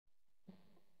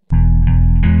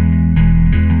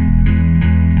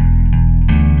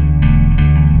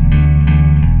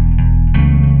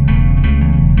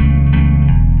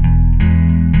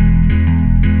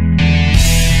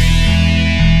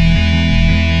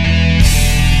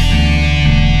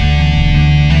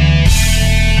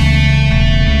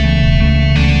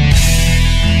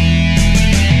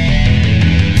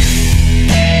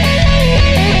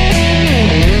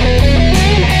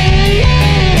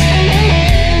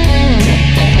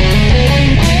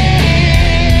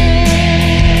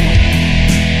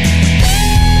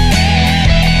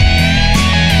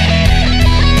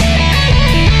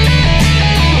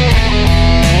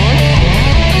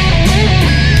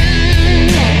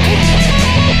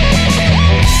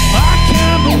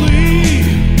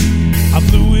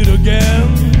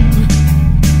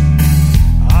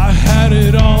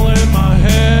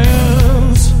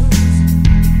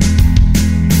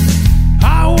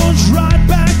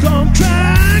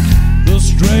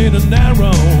in a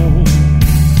narrow,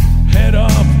 head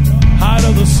up, height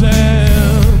of the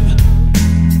sand.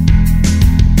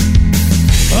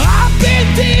 I've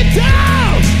been deep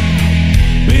down,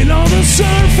 below the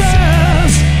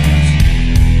surface,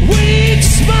 weak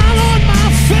smile on my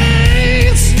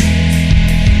face.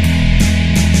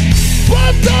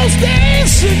 But those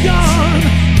days are gone,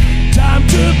 time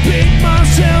to pick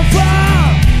myself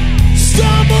up,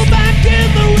 stumble back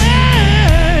in the race.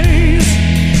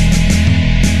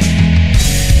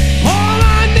 All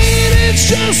I need is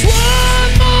just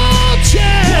one more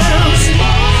chance,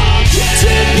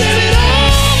 to give it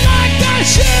all like I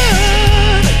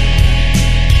should.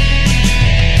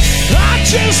 I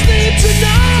just need to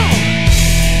know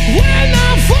when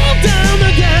I fall down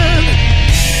again,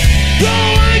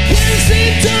 though I can't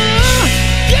seem to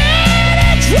get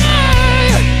it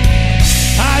right.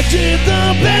 I did the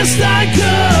best I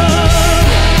could.